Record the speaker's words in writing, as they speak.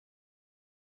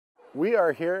We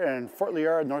are here in Fort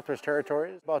Liard, Northwest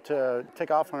Territories, about to take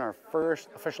off on our first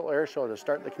official air show to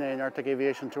start the Canadian Arctic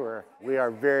Aviation Tour. We are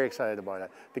very excited about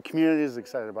it. The community is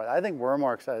excited about it. I think we're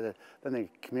more excited than the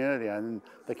community. And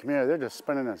the community, they're just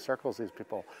spinning in circles, these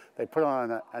people. They put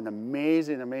on an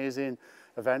amazing, amazing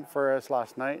event for us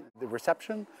last night. The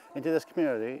reception into this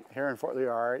community here in Fort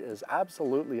Liard is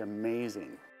absolutely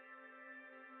amazing.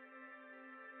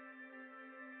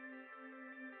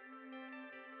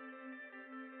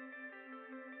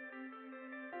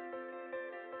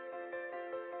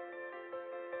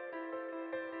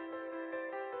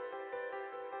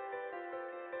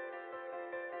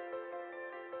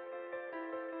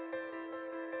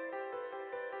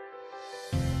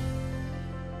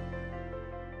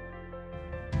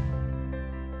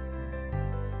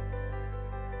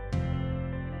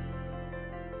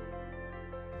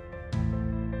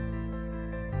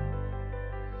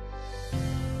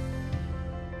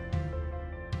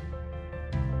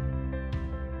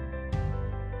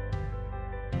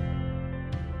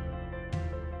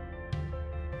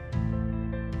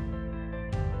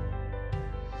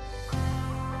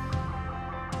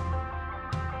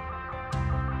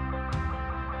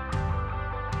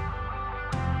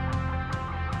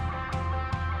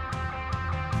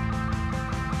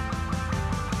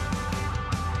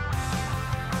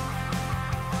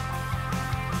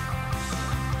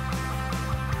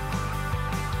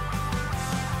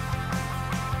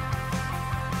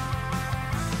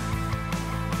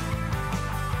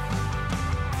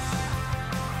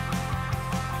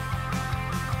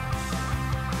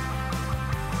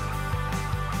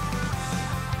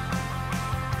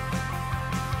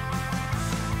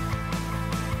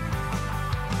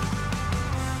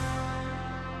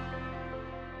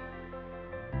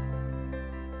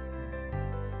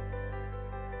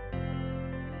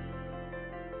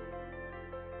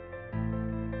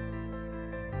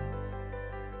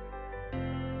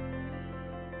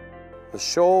 The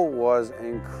show was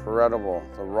incredible.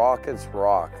 The Rockets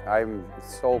rock. I'm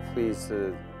so pleased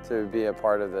to be a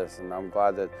part of this, and I'm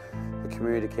glad that the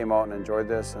community came out and enjoyed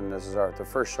this, and this is the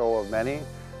first show of many.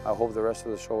 I hope the rest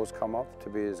of the shows come up to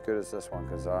be as good as this one,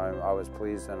 because I was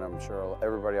pleased, and I'm sure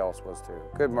everybody else was too.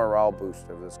 Good morale boost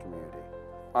of this community.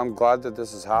 I'm glad that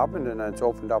this has happened, and it's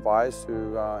opened up eyes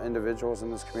to individuals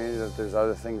in this community that there's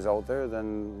other things out there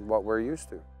than what we're used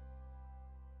to.